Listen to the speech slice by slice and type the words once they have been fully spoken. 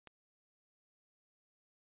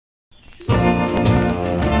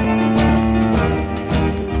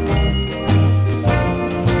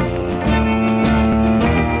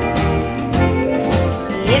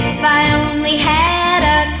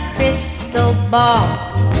ball,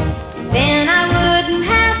 then I wouldn't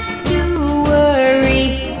have to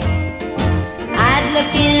worry. I'd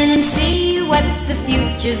look in and see what the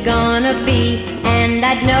future's gonna be, and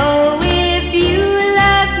I'd know if you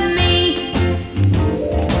love me.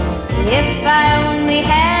 If I only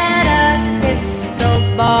had a crystal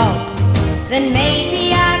ball, then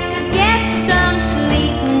maybe I could get some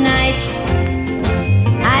sleep nights.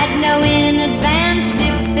 I'd know in advance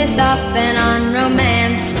if this off and on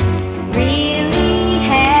romance really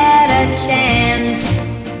had a chance.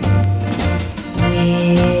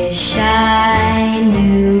 Wish I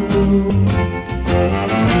knew.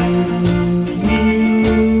 Do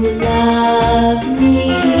you love me?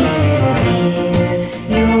 If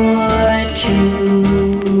you're true,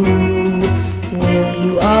 will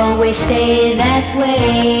you always stay that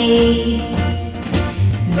way?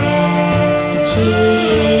 Magic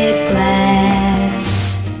glass,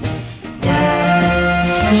 does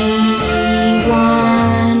he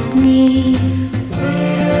want me?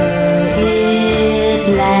 Will it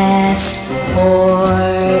last, or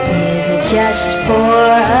is it just for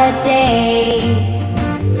a day?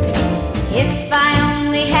 If I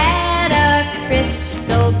only had a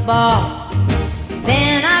crystal ball,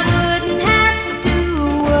 then I wouldn't have to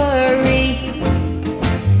worry.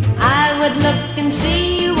 I would look and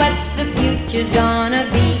see what the future's gonna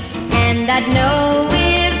be, and I'd know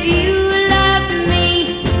if you love me.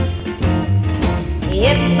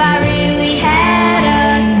 If I really had